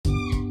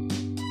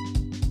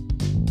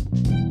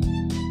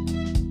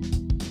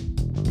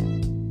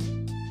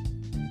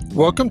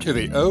Welcome to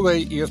the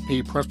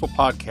OAESP Principal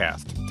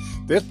Podcast.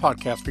 This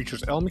podcast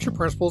features elementary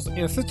principals and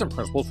assistant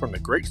principals from the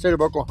great state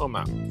of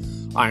Oklahoma.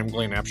 I am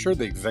Glenn Apsher,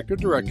 the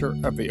Executive Director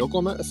of the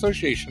Oklahoma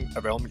Association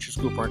of Elementary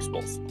School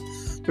Principals.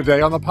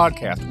 Today on the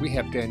podcast, we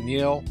have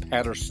Danielle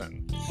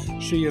Patterson.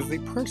 She is the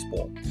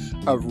principal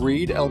of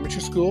Reed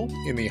Elementary School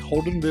in the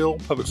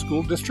Holdenville Public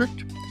School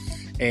District.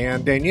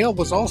 And Danielle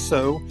was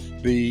also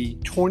the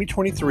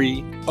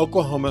 2023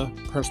 Oklahoma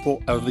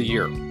Principal of the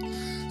Year.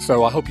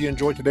 So I hope you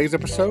enjoyed today's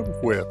episode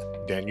with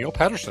Danielle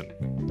Patterson.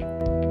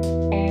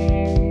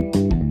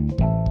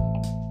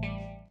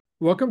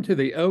 Welcome to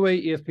the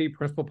OAESP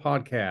Principal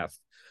Podcast.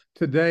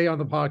 Today on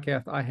the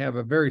podcast, I have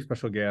a very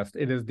special guest.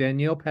 It is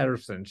Danielle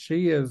Patterson.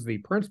 She is the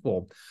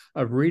principal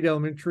of Reed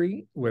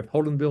Elementary with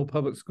Holdenville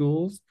Public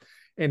Schools.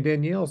 And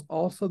Danielle is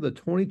also the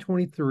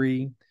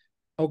 2023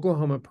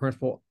 Oklahoma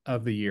Principal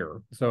of the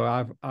Year. So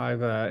I've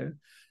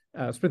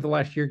spent the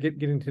last year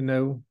getting to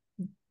know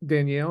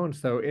Danielle, and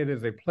so it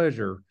is a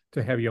pleasure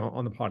to have you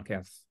on the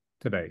podcast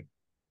today.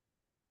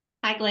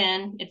 Hi,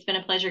 Glenn. It's been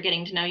a pleasure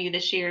getting to know you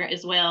this year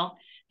as well.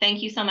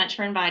 Thank you so much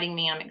for inviting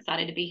me. I'm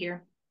excited to be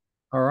here.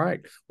 All right.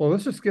 Well,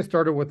 let's just get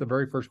started with the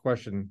very first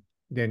question,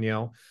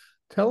 Danielle.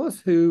 Tell us,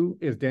 who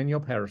is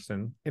Danielle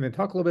Patterson, and then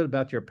talk a little bit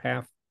about your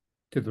path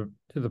to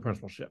the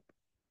principalship.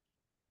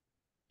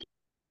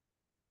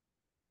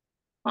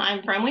 Well,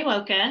 I'm from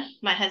Wewoka.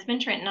 My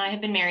husband, Trent, and I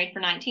have been married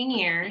for 19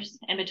 years,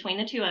 and between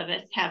the two of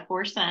us have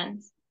 4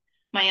 sons.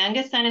 My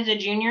youngest son is a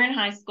junior in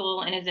high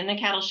school and is in the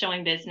cattle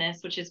showing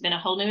business, which has been a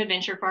whole new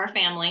adventure for our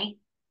family.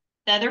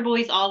 The other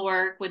boys all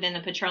work within the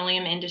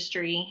petroleum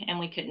industry, and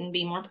we couldn't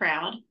be more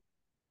proud.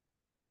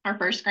 Our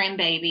first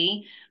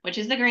grandbaby, which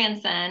is the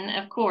grandson,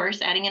 of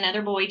course, adding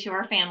another boy to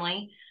our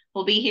family,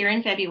 will be here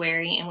in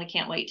February, and we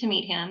can't wait to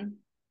meet him.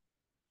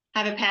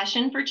 I have a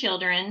passion for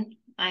children.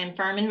 I am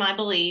firm in my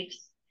beliefs,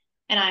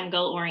 and I'm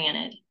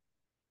goal-oriented.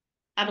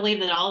 I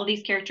believe that all of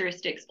these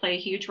characteristics play a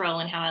huge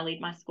role in how I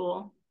lead my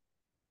school.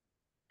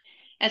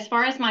 As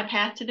far as my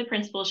path to the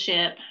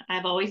principalship,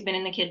 I've always been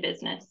in the kid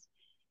business.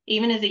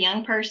 Even as a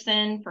young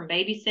person, from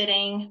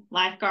babysitting,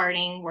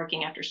 lifeguarding,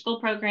 working after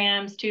school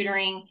programs,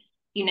 tutoring,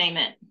 you name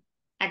it.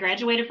 I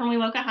graduated from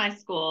Wewoka High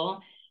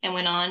School and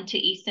went on to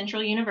East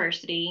Central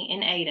University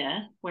in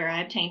Ada, where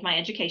I obtained my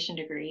education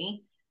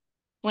degree.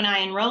 When I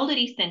enrolled at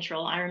East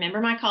Central, I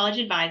remember my college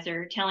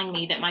advisor telling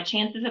me that my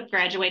chances of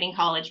graduating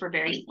college were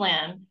very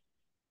slim,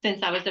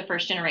 since I was a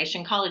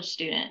first-generation college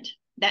student.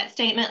 That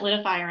statement lit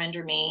a fire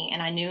under me,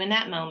 and I knew in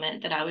that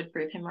moment that I would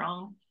prove him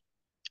wrong.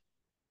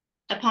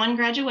 Upon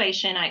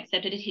graduation, I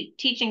accepted a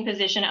teaching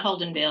position at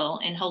Holdenville,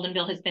 and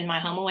Holdenville has been my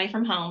home away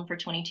from home for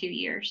 22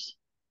 years.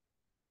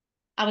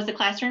 I was a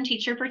classroom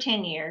teacher for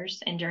 10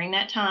 years, and during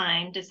that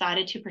time,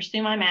 decided to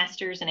pursue my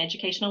master's in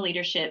educational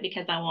leadership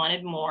because I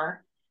wanted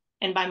more.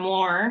 And by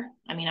more,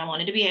 I mean I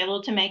wanted to be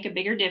able to make a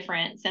bigger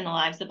difference in the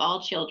lives of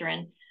all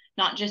children,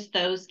 not just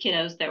those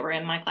kiddos that were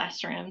in my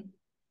classroom.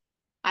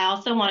 I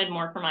also wanted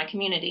more for my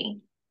community.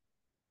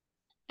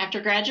 After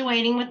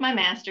graduating with my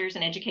master's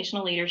in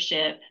educational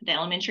leadership, the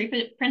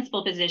elementary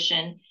principal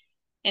position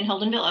in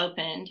Holdenville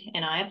opened,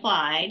 and I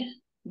applied,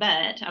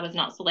 but I was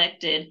not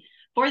selected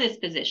for this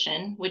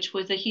position, which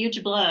was a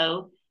huge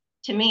blow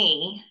to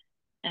me.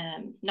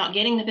 Not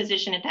getting the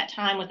position at that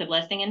time was a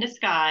blessing in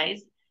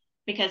disguise,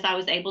 because I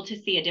was able to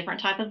see a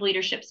different type of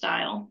leadership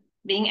style.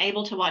 Being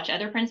able to watch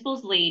other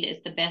principals lead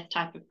is the best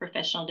type of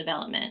professional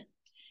development.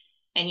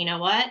 And you know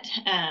what?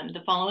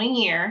 The following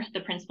year, the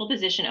principal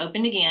position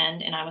opened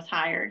again, and I was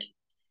hired.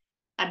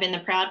 I've been the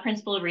proud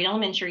principal of Reed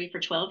Elementary for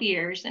 12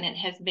 years, and it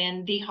has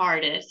been the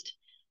hardest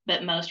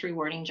but most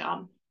rewarding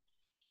job.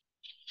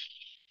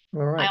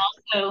 All right.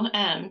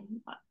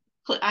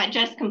 I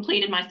just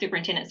completed my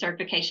superintendent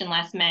certification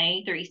last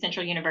May through East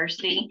Central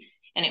University,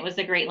 and it was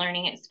a great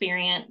learning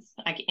experience.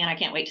 And I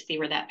can't wait to see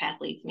where that path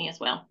leads me as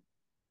well.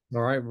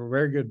 All right. Well,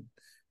 very good,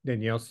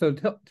 Danielle. So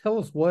tell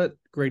us, what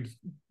grades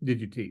did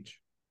you teach?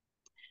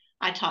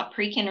 I taught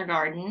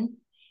pre-kindergarten,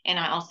 and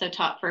I also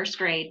taught first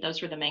grade.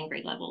 Those were the main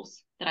grade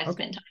levels that I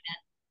spent time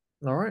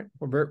in. All right.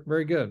 Well, very,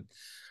 very good.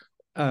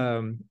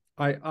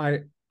 I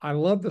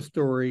love the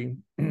story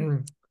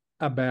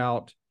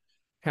about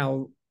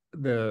how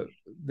your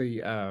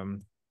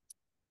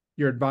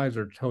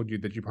advisor told you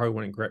that you probably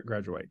wouldn't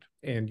graduate,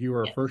 and you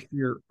were a first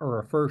year or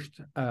a first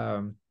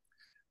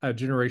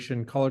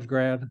generation college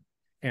grad,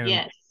 and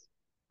yes,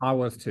 I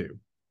was too.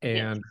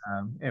 And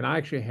I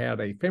actually had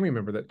a family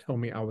member that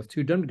told me I was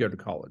too dumb to go to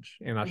college,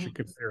 and I should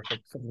consider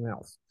something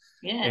else.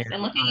 Yes,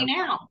 and look at you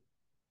now.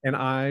 And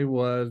I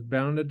was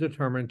bound and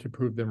determined to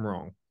prove them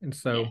wrong. And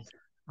so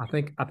I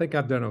think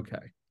I've done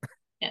okay.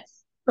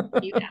 Yes,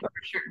 you have for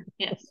sure.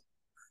 Yes.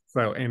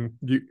 So, and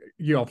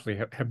you obviously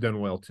have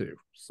done well too.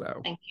 So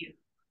thank you.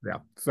 Yeah.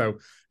 So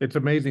it's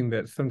amazing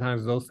that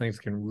sometimes those things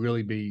can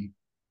really be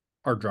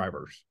our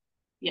drivers.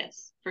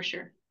 Yes, for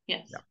sure.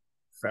 Yes. Yeah.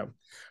 So,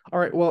 all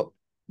right. Well,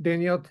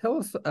 Danielle, tell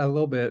us a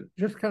little bit,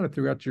 just kind of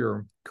throughout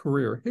your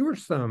career, who are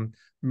some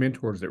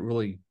mentors that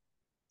really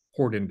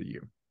poured into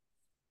you?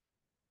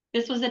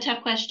 This was a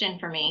tough question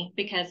for me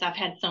because I've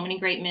had so many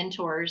great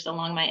mentors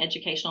along my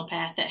educational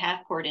path that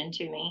have poured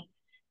into me.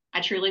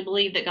 I truly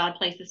believe that God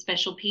places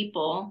special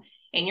people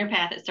in your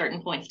path at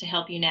certain points to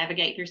help you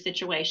navigate through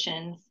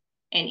situations,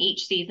 and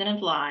each season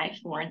of life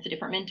warrants a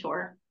different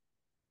mentor.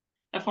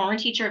 A former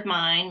teacher of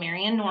mine,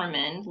 Marianne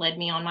Norman, led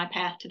me on my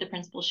path to the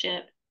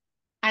principalship.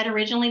 I had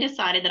originally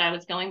decided that I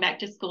was going back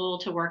to school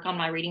to work on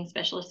my reading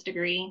specialist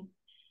degree.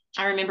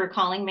 I remember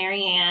calling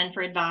Marianne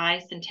for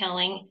advice and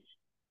telling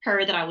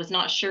her that I was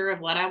not sure of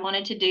what I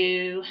wanted to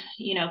do,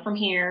 from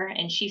here.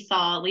 And she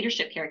saw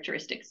leadership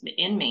characteristics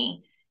in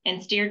me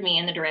and steered me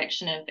in the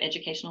direction of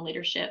educational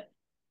leadership.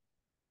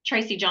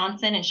 Tracy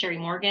Johnson and Sherry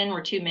Morgan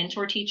were two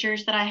mentor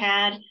teachers that I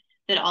had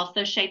that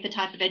also shaped the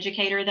type of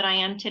educator that I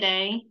am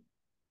today.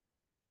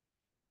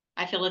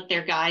 I feel that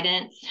their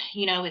guidance,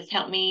 has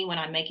helped me when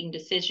I'm making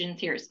decisions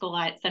here at school.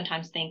 I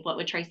sometimes think, what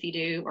would Tracy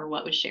do or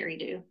what would Sherry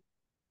do?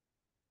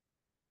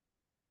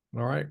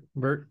 All right.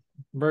 Very,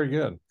 very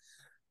good.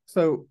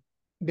 So,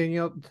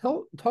 Danielle,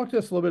 talk to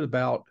us a little bit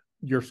about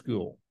your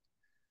school.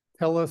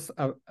 Tell us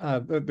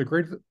the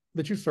grades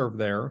that you serve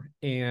there,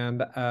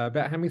 and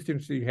about how many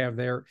students do you have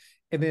there,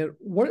 and then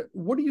what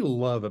do you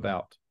love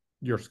about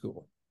your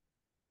school?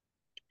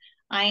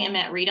 I am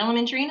at Reed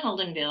Elementary in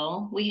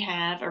Holdenville. We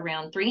have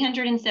around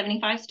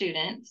 375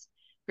 students,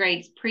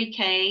 grades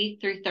pre-K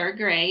through third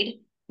grade,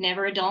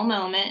 never a dull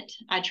moment.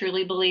 I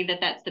truly believe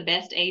that that's the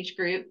best age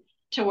group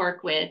to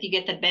work with. You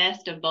get the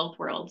best of both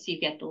worlds.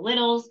 You get the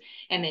littles,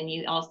 and then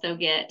you also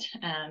get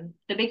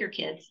the bigger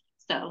kids.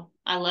 So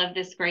I love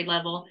this grade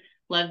level,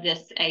 love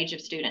this age of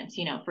students,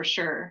 for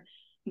sure.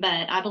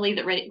 But I believe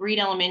that Reed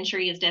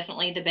Elementary is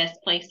definitely the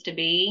best place to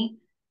be.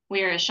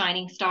 We are a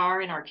shining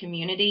star in our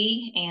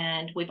community,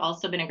 and we've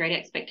also been a Great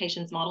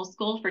Expectations model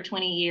school for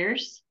 20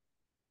 years.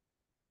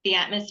 The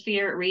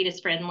atmosphere at Reed is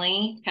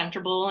friendly,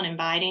 comfortable, and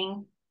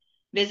inviting.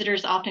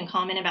 Visitors often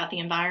comment about the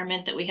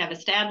environment that we have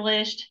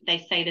established. They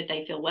say that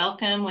they feel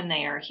welcome when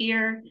they are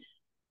here.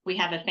 We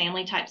have a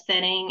family type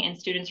setting, and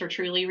students are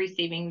truly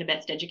receiving the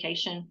best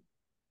education.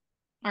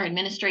 Our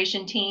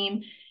administration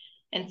team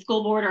and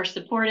school board are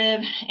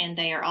supportive, and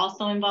they are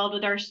also involved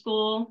with our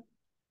school.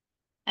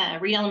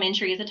 Reed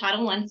Elementary is a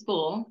Title I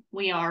school.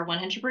 We are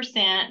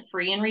 100%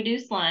 free and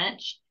reduced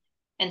lunch,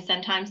 and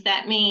sometimes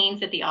that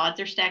means that the odds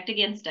are stacked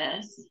against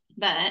us,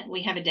 but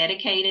we have a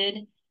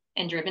dedicated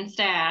and driven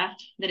staff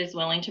that is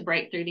willing to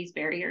break through these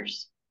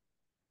barriers.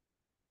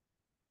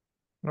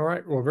 All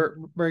right. Well, very,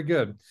 very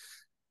good.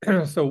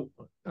 So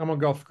I'm gonna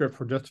go off script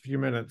for just a few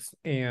minutes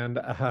and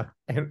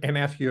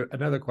ask you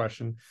another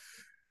question.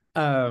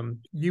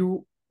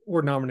 You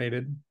were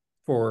nominated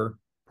for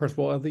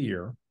Principal of the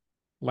Year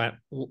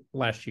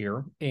last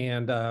year,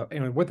 and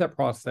with that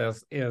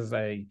process is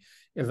an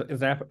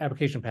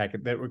application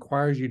packet that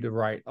requires you to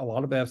write a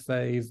lot of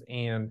essays.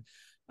 And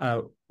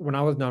when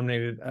I was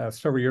nominated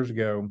several years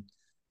ago,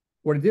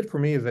 what it did for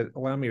me is it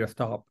allowed me to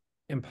stop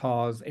and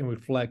pause and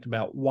reflect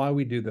about why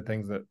we do the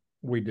things that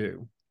we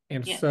do.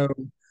 And Yes. so,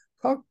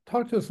 talk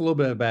to us a little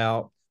bit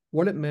about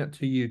what it meant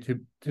to you to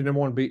number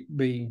one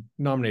be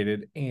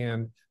nominated,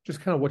 and just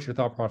kind of what your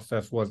thought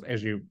process was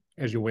as you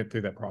went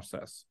through that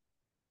process.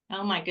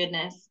 Oh my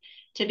goodness.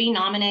 To be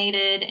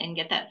nominated and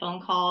get that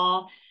phone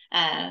call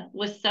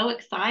was so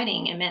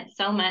exciting. It meant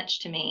so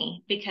much to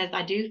me because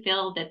I do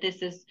feel that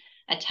this is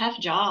a tough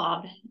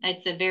job.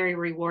 It's a very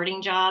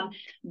rewarding job,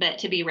 but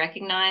to be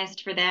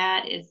recognized for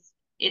that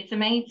it's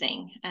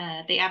amazing.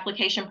 The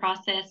application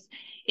process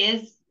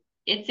it's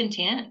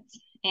intense,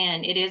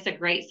 and it is a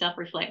great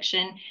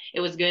self-reflection.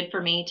 It was good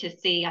for me to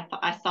see.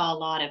 I saw a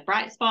lot of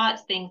bright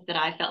spots, things that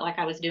I felt like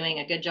I was doing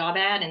a good job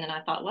at. And then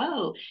I thought,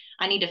 whoa,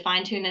 I need to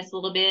fine tune this a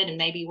little bit and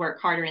maybe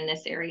work harder in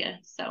this area.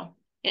 So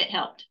it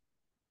helped.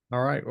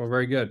 All right. Well,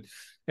 very good.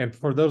 And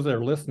for those that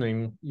are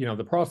listening,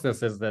 the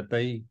process is that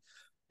the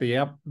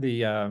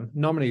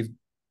nominees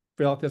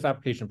fill out this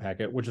application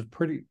packet, which is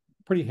pretty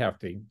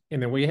hefty, and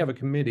then we have a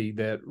committee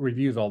that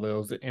reviews all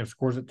those and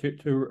scores it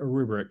to a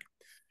rubric,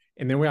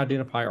 and then we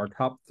identify our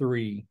top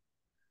three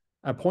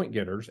point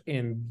getters,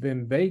 and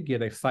then they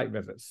get a site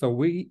visit.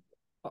 So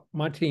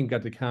my team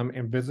got to come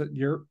and visit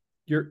your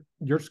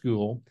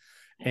school,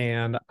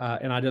 and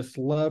I just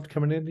loved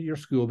coming into your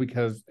school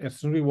because as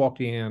soon as we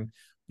walked in,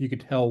 you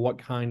could tell what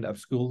kind of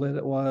school that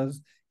it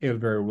was. It was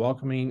very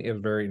welcoming. It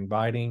was very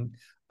inviting.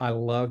 I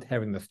loved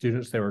having the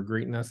students that were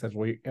greeting us as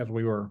we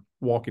were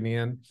walking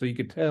in. So you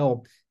could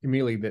tell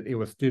immediately that it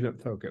was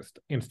student focused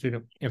and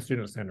student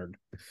centered.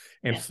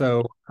 And Yes.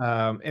 so,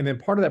 and then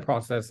part of that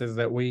process is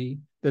that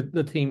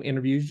the team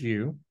interviews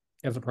you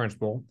as a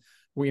principal.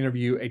 We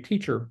interview a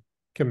teacher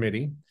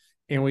committee,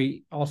 and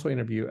we also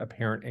interview a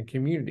parent and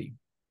community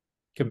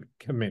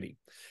committee.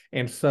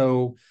 And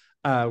so,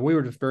 we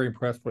were just very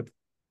impressed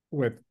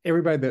with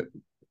everybody that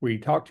we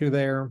talked to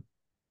there.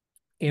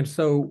 And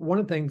so, one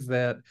of the things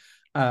that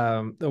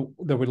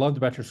we loved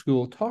about your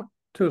school, talk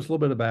to us a little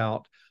bit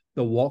about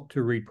the Walk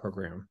to Read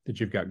program that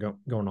you've got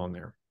going on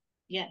there.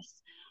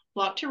 Yes.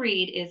 Walk to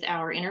Read is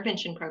our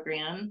intervention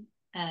program.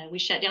 We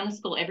shut down the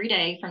school every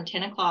day from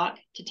 10 o'clock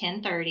to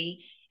 10:30,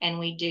 and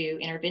we do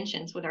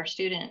interventions with our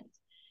students.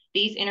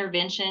 These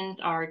interventions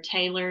are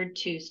tailored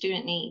to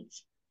student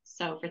needs.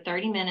 So for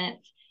 30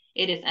 minutes,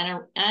 it is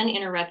an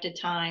uninterrupted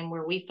time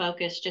where we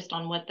focus just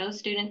on what those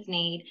students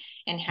need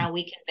and how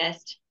we can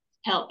best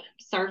help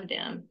serve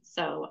them.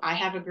 So I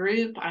have a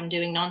group. I'm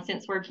doing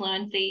nonsense word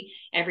fluency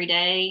every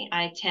day.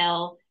 I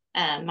tell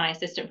my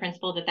assistant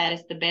principal that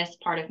is the best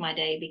part of my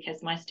day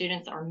because my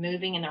students are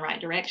moving in the right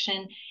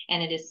direction,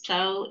 and it is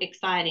so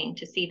exciting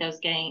to see those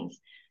gains.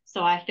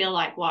 So I feel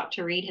like Walk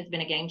to Read has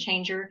been a game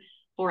changer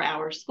for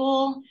our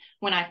school.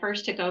 When I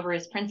first took over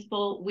as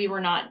principal, we were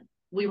not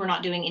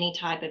doing any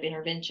type of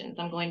interventions.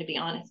 I'm going to be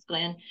honest,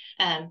 Glenn.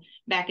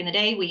 Back in the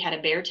day, we had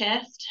a bear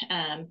test.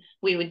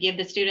 We would give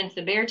the students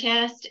the bear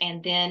test,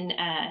 and then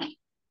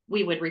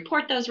we would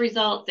report those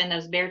results, and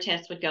those bear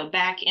tests would go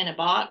back in a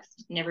box,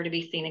 never to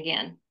be seen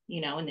again.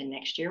 And then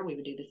next year we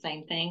would do the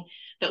same thing.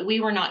 But we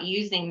were not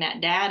using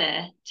that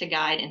data to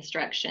guide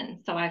instruction.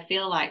 So I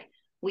feel like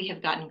we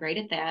have gotten great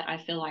at that. I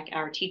feel like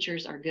our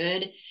teachers are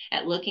good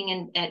at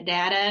looking at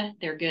data.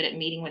 They're good at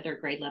meeting with their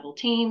grade level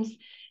teams.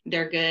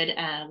 They're good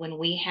when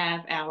we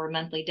have our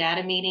monthly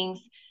data meetings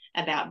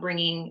about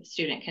bringing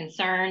student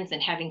concerns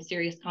and having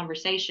serious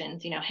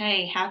conversations.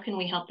 Hey, how can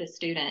we help this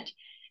student?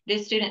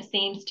 This student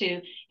seems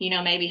to,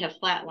 maybe have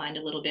flatlined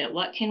a little bit.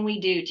 What can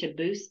we do to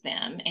boost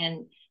them?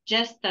 And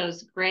just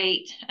those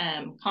great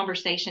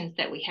conversations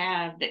that we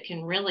have that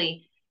can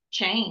really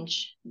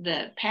change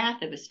the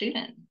path of a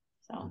student.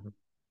 So.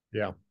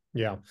 Yeah.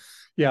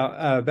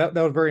 That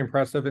was very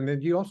impressive. And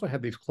then you also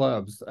had these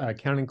clubs,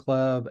 counting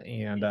club,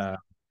 and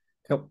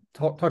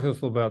talk to us a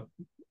little about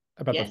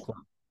Yes. those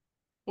clubs.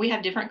 We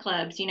have different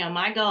clubs.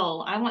 My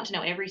goal, I want to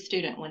know every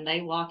student when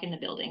they walk in the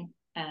building.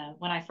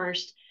 When I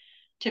first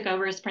took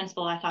over as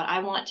principal, I thought, I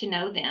want to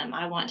know them.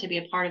 I want to be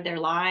a part of their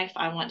life.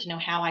 I want to know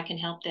how I can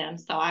help them.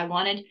 So I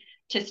wanted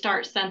to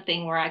start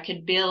something where I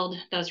could build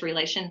those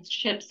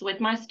relationships with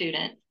my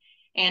students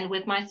and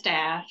with my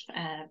staff.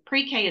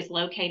 Pre-K is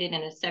located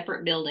in a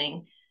separate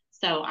building.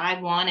 So I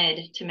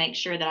wanted to make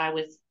sure that I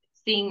was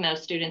seeing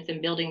those students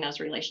and building those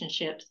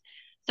relationships.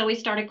 So we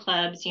started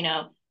clubs,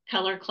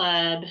 color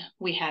club,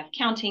 we have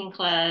counting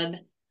club,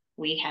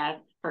 we have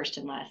first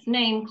and last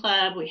name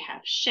club, we have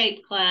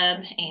shape club,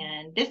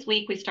 and this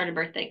week we started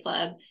birthday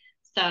club.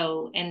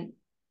 So, and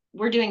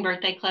we're doing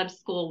birthday clubs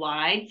school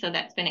wide, so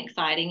that's been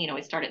exciting.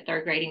 We start at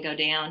third grade and go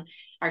down.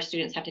 Our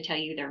students have to tell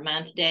you their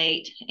month,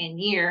 date, and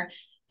year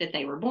that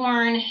they were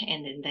born,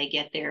 and then they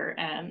get their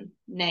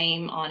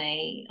name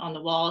on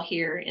the wall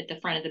here at the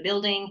front of the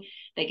building.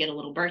 They get a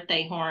little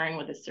birthday horn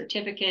with a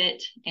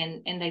certificate,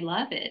 and they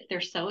love it.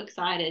 They're so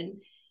excited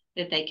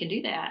that they can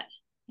do that.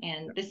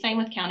 And the same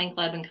with counting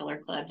club and color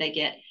club. They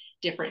get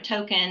different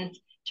tokens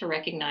to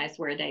recognize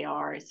where they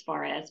are as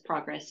far as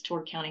progress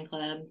toward counting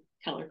club,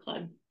 color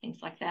club, things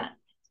like that.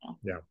 So.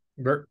 Yeah,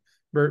 very,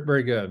 very,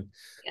 very good.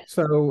 Yes.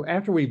 So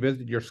after we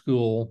visited your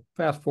school,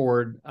 fast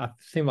forward, it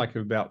seemed like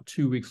about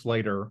 2 weeks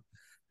later,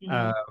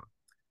 Mm-hmm.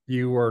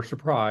 you were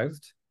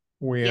surprised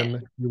when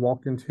Yes. you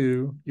walked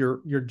into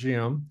your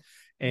gym,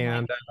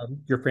 and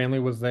your family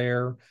was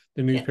there,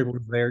 the Yes. newspaper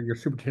was there, your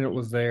superintendent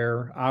was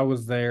there, I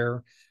was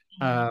there.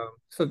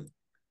 So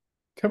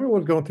tell me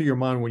what was going through your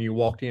mind when you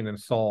walked in and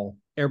saw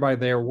everybody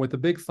there with a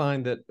big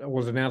sign that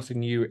was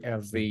announcing you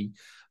as the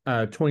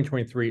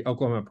 2023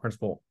 Oklahoma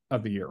Principal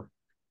of the Year.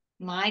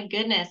 My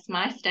goodness,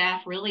 my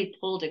staff really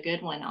pulled a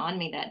good one on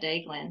me that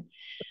day, Glenn.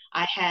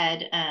 I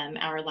had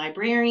our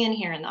librarian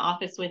here in the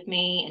office with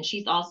me, and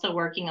she's also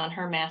working on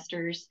her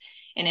master's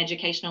in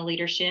educational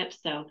leadership.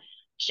 So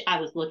I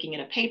was looking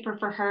at a paper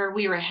for her.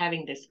 We were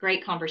having this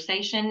great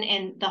conversation,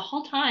 and the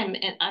whole time,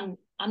 and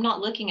I'm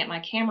not looking at my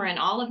camera, and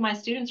all of my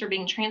students are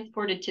being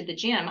transported to the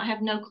gym. I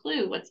have no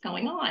clue what's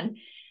going on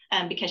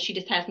because she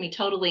just has me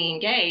totally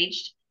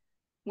engaged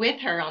with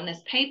her on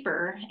this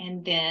paper.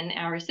 And then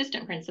our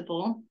assistant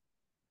principal,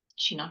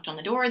 she knocked on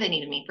the door. They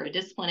needed me for a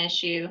discipline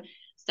issue.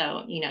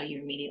 So,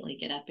 you immediately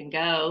get up and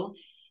go.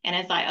 And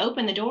as I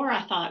opened the door,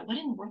 I thought, what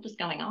in the world is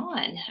going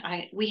on?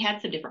 We had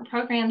some different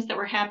programs that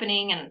were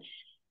happening and,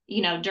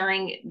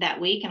 during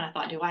that week. And I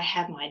thought, do I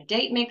have my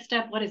date mixed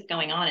up? What is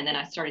going on? And then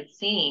I started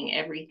seeing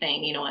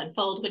everything,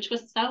 unfold, which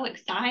was so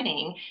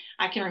exciting.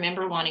 I can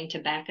remember wanting to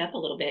back up a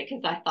little bit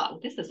because I thought, well,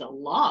 this is a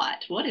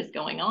lot. What is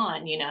going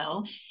on,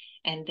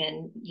 And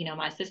then,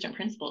 my assistant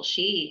principal,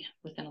 she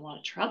was in a lot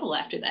of trouble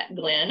after that,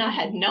 Glenn. I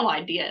had no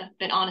idea.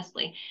 But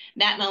honestly,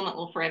 that moment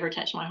will forever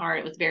touch my heart.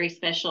 It was very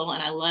special,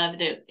 and I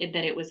loved that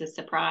it was a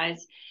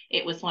surprise.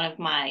 It was one of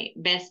my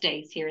best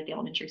days here at the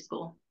elementary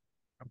school.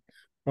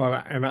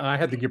 Well, and I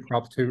had to give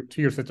props to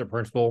your assistant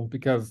principal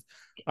because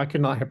I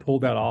could not have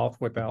pulled that off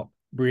without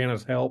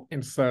Brianna's help.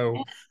 And so,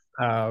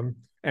 and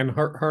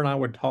her and I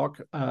would talk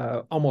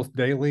almost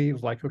daily. It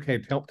was like, okay,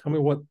 tell me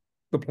what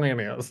the plan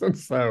is. And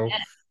so,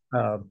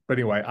 but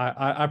anyway,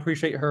 I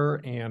appreciate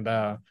her, and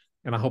I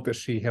hope that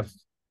she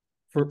has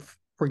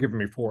forgiven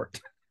me for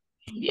it.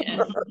 Yes,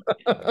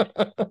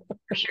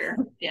 for sure.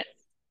 Yes.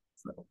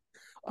 So,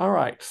 all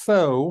right.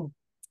 So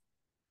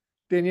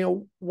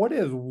Danielle, what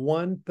is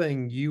one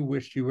thing you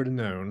wish you would have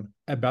known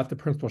about the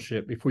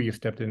principalship before you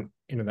stepped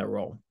into that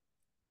role?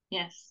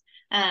 Yes.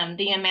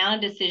 The amount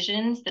of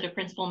decisions that a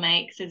principal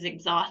makes is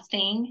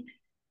exhausting.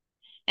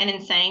 And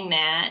in saying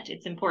that,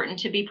 it's important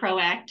to be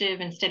proactive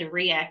instead of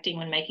reacting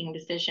when making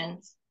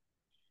decisions.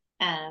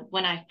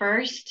 When I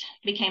first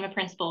became a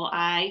principal,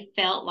 I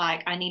felt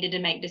like I needed to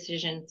make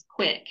decisions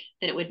quick,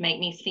 that it would make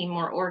me seem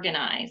more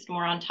organized,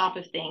 more on top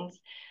of things.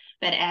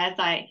 But as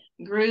I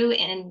grew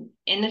in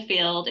the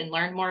field and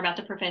learned more about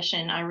the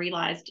profession, I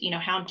realized,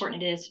 how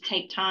important it is to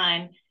take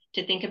time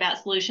to think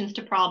about solutions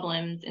to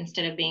problems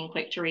instead of being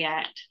quick to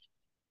react.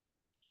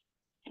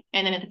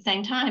 And then at the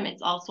same time,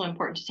 it's also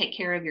important to take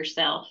care of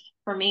yourself.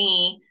 For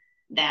me,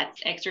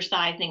 that's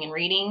exercising and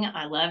reading.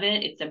 I love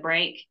it. It's a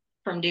break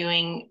from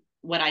doing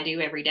what I do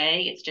every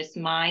day. It's just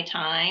my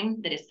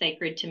time that is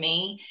sacred to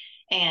me.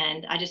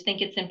 And I just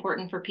think it's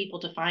important for people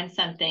to find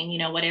something,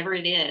 whatever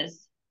it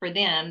is for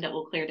them that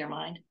will clear their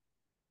mind.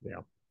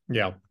 Yeah.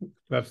 Yeah.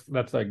 That's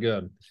that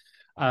good.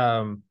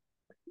 Um,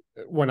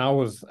 when I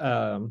was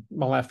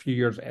my last few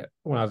years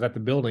when I was at the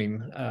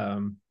building,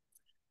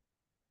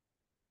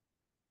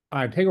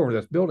 I take over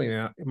this building.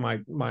 And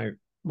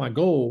my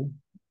goal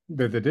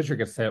that the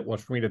district had set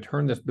was for me to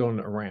turn this building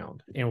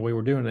around, and we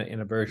were doing it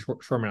in a very short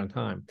amount of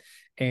time.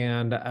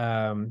 And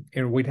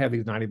we'd have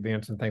these night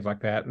events and things like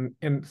that,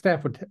 and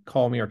staff would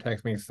call me or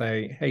text me and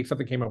say, "Hey,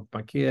 something came up with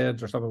my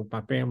kids or something with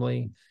my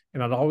family,"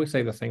 and I'd always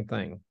say the same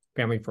thing: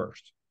 family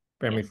first,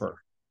 family Yes.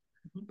 first.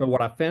 But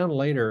what I found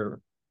later,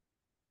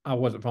 I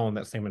wasn't following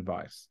that same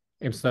advice.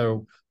 And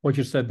so what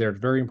you said there is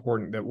very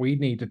important, that we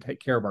need to take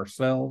care of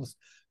ourselves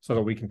so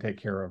that we can take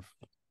care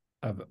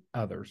of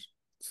others.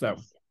 So,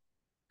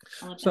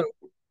 so,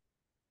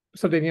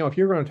 so Danielle, if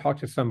you're going to talk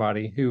to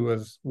somebody who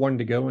is wanting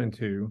to go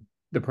into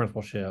the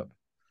principalship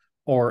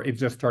or is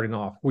just starting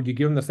off, would you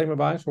give them the same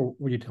advice, or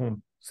would you tell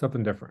them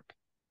something different?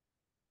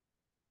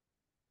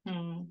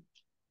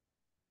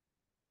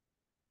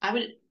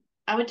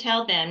 I would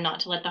tell them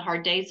not to let the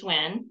hard days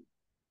win.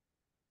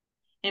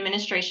 In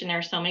administration, there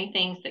are so many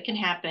things that can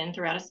happen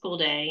throughout a school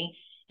day,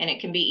 and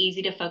it can be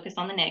easy to focus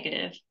on the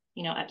negative,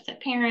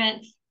 upset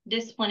parents,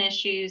 discipline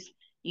issues,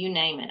 you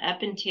name it.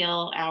 Up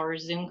until our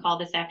Zoom call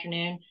this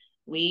afternoon,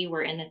 we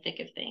were in the thick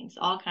of things.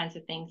 All kinds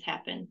of things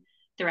happen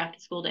throughout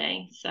the school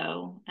day.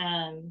 So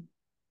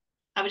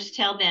I would just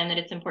tell them that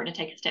it's important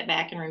to take a step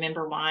back and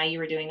remember why you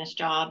were doing this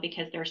job,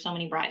 because there are so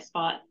many bright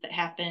spots that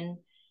happen,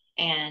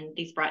 and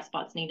these bright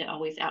spots need to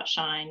always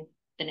outshine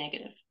the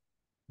negative.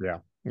 Yeah,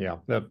 yeah,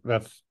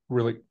 that's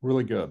really,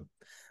 really good.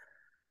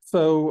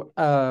 So,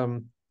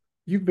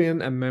 you've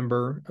been a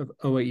member of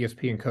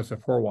OAESP and COSA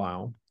for a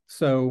while.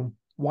 So,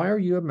 why are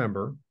you a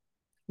member?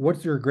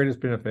 What's your greatest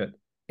benefit,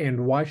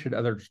 and why should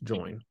others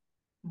join?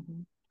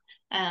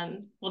 Mm-hmm.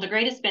 Well, the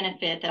greatest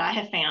benefit that I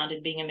have found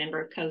in being a member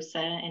of COSA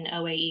and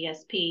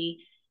OAESP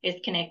is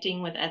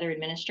connecting with other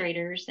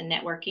administrators and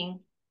networking.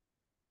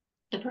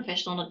 The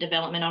professional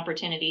development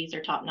opportunities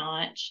are top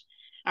notch.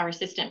 Our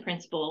assistant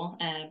principal,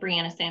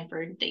 Brianna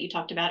Sanford, that you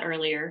talked about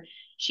earlier,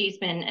 she's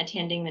been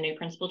attending the new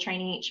principal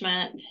training each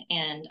month,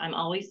 and I'm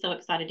always so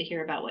excited to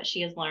hear about what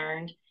she has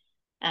learned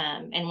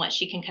and what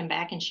she can come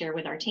back and share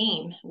with our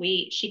team.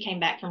 She came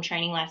back from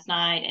training last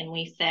night, and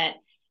we sat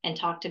and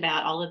talked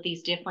about all of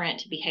these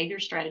different behavior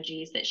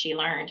strategies that she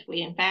learned.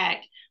 In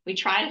fact, we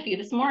tried a few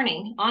this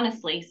morning,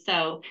 honestly.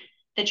 So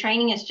the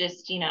training is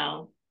just,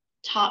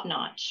 top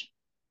notch.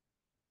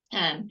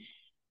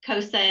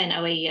 COSA and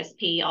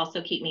OAESP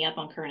also keep me up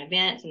on current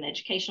events in the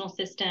educational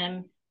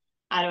system.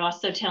 I'd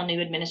also tell new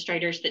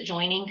administrators that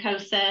joining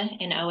COSA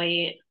and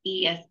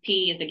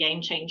OAESP is a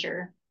game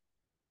changer.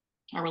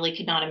 I really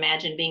could not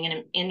imagine being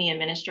in the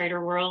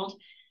administrator world,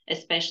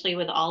 especially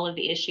with all of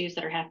the issues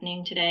that are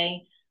happening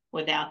today,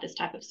 without this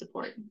type of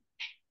support.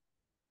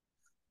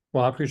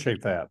 Well, I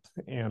appreciate that.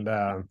 And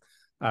when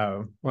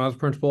I was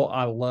principal,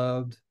 I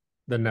loved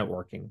the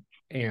networking.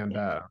 And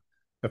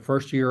the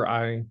first year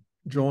I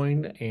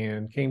joined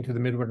and came to the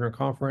Midwinter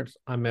Conference,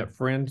 I met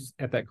friends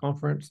at that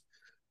conference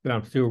that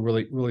I'm still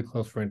really, really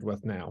close friends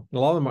with now. And a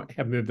lot of them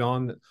have moved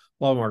on. A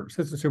lot of them are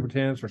assistant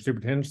superintendents or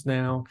superintendents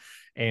now.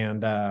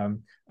 And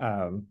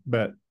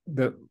but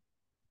the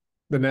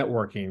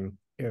networking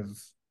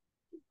is,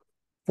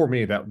 for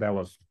me, that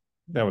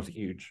was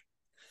huge.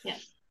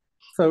 Yes.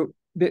 So,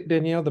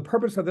 Danielle, the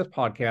purpose of this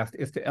podcast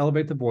is to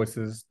elevate the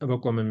voices of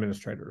Oklahoma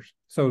administrators.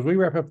 So, as we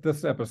wrap up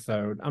this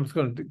episode, I'm just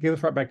going to give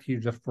this right back to you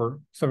just for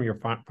some of your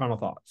final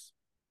thoughts.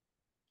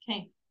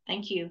 Okay,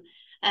 thank you.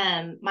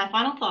 My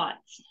final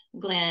thoughts,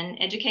 Glenn: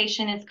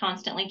 education is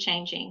constantly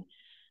changing.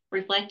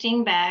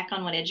 Reflecting back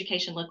on what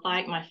education looked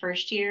like my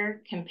first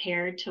year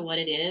compared to what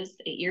it is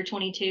at year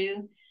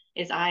 22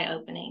 is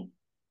eye-opening.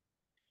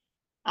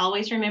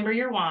 Always remember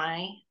your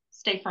why,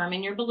 stay firm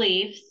in your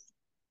beliefs,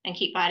 and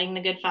keep fighting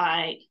the good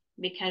fight,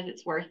 because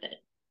it's worth it.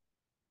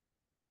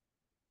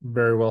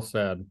 Very well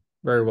said.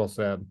 Very well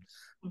said.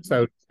 Mm-hmm.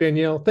 So,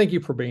 Danielle, thank you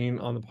for being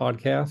on the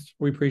podcast.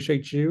 We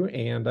appreciate you,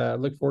 and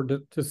look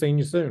forward to seeing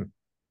you soon.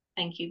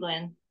 Thank you,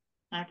 Glenn.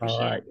 I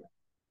appreciate it.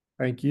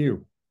 Thank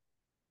you.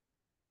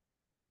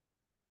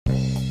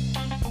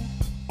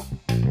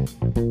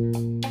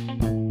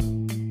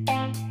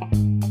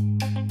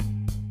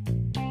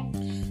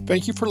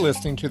 Thank you for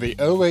listening to the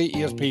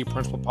OAESP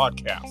Principal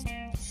Podcast.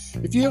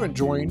 If you haven't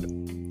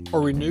joined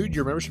or renewed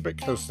your membership at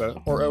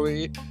COSA or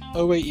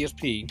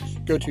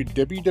OAESP, go to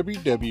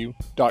www.cosa.org.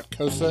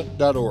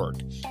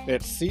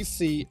 That's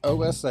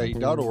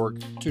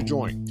ccosa.org to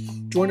join.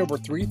 Join over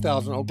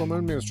 3,000 Oklahoma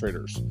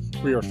administrators.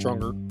 We are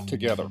stronger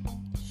together.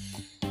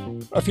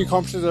 A few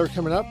conferences that are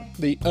coming up.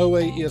 The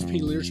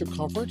OAESP Leadership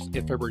Conference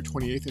is February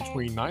 28th and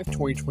 29th,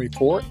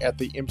 2024 at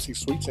the MC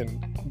Suites in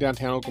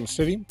downtown Oklahoma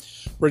City.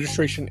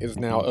 Registration is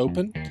now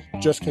open.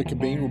 Jessica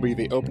Cabine will be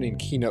the opening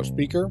keynote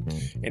speaker,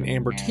 and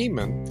Amber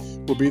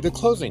Tiemann will be the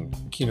closing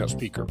keynote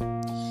speaker.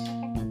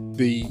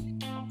 The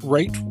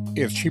rate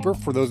is cheaper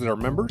for those that are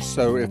members,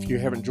 so if you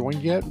haven't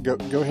joined yet, go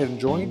ahead and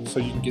join so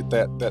you can get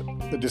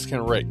the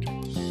discount rate.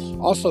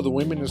 Also, the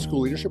Women in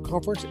School Leadership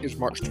Conference is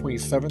March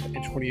 27th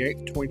and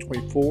 28th,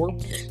 2024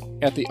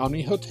 at the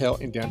Omni Hotel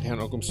in downtown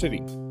Oklahoma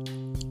City.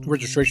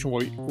 Registration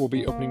will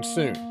be opening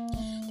soon.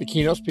 The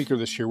keynote speaker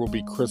this year will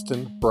be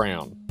Kristen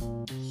Brown.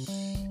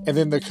 And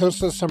then the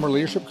COSA Summer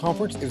Leadership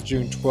Conference is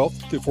June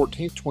 12th through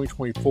 14th,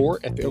 2024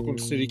 at the Oklahoma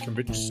City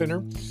Convention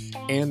Center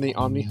and the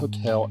Omni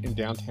Hotel in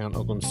downtown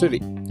Oklahoma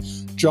City.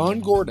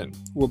 John Gordon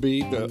will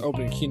be the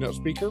opening keynote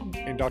speaker,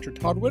 and Dr.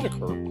 Todd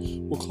Whitaker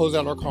will close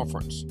out our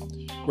conference.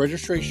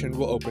 Registration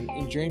will open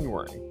in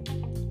January.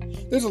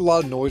 There's a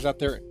lot of noise out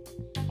there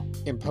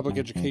in public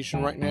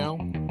education right now.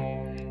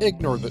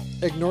 Ignore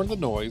the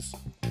noise.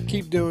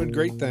 Keep doing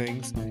great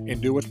things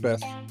and do what's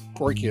best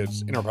for our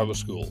kids in our public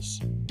schools.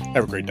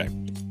 Have a great day.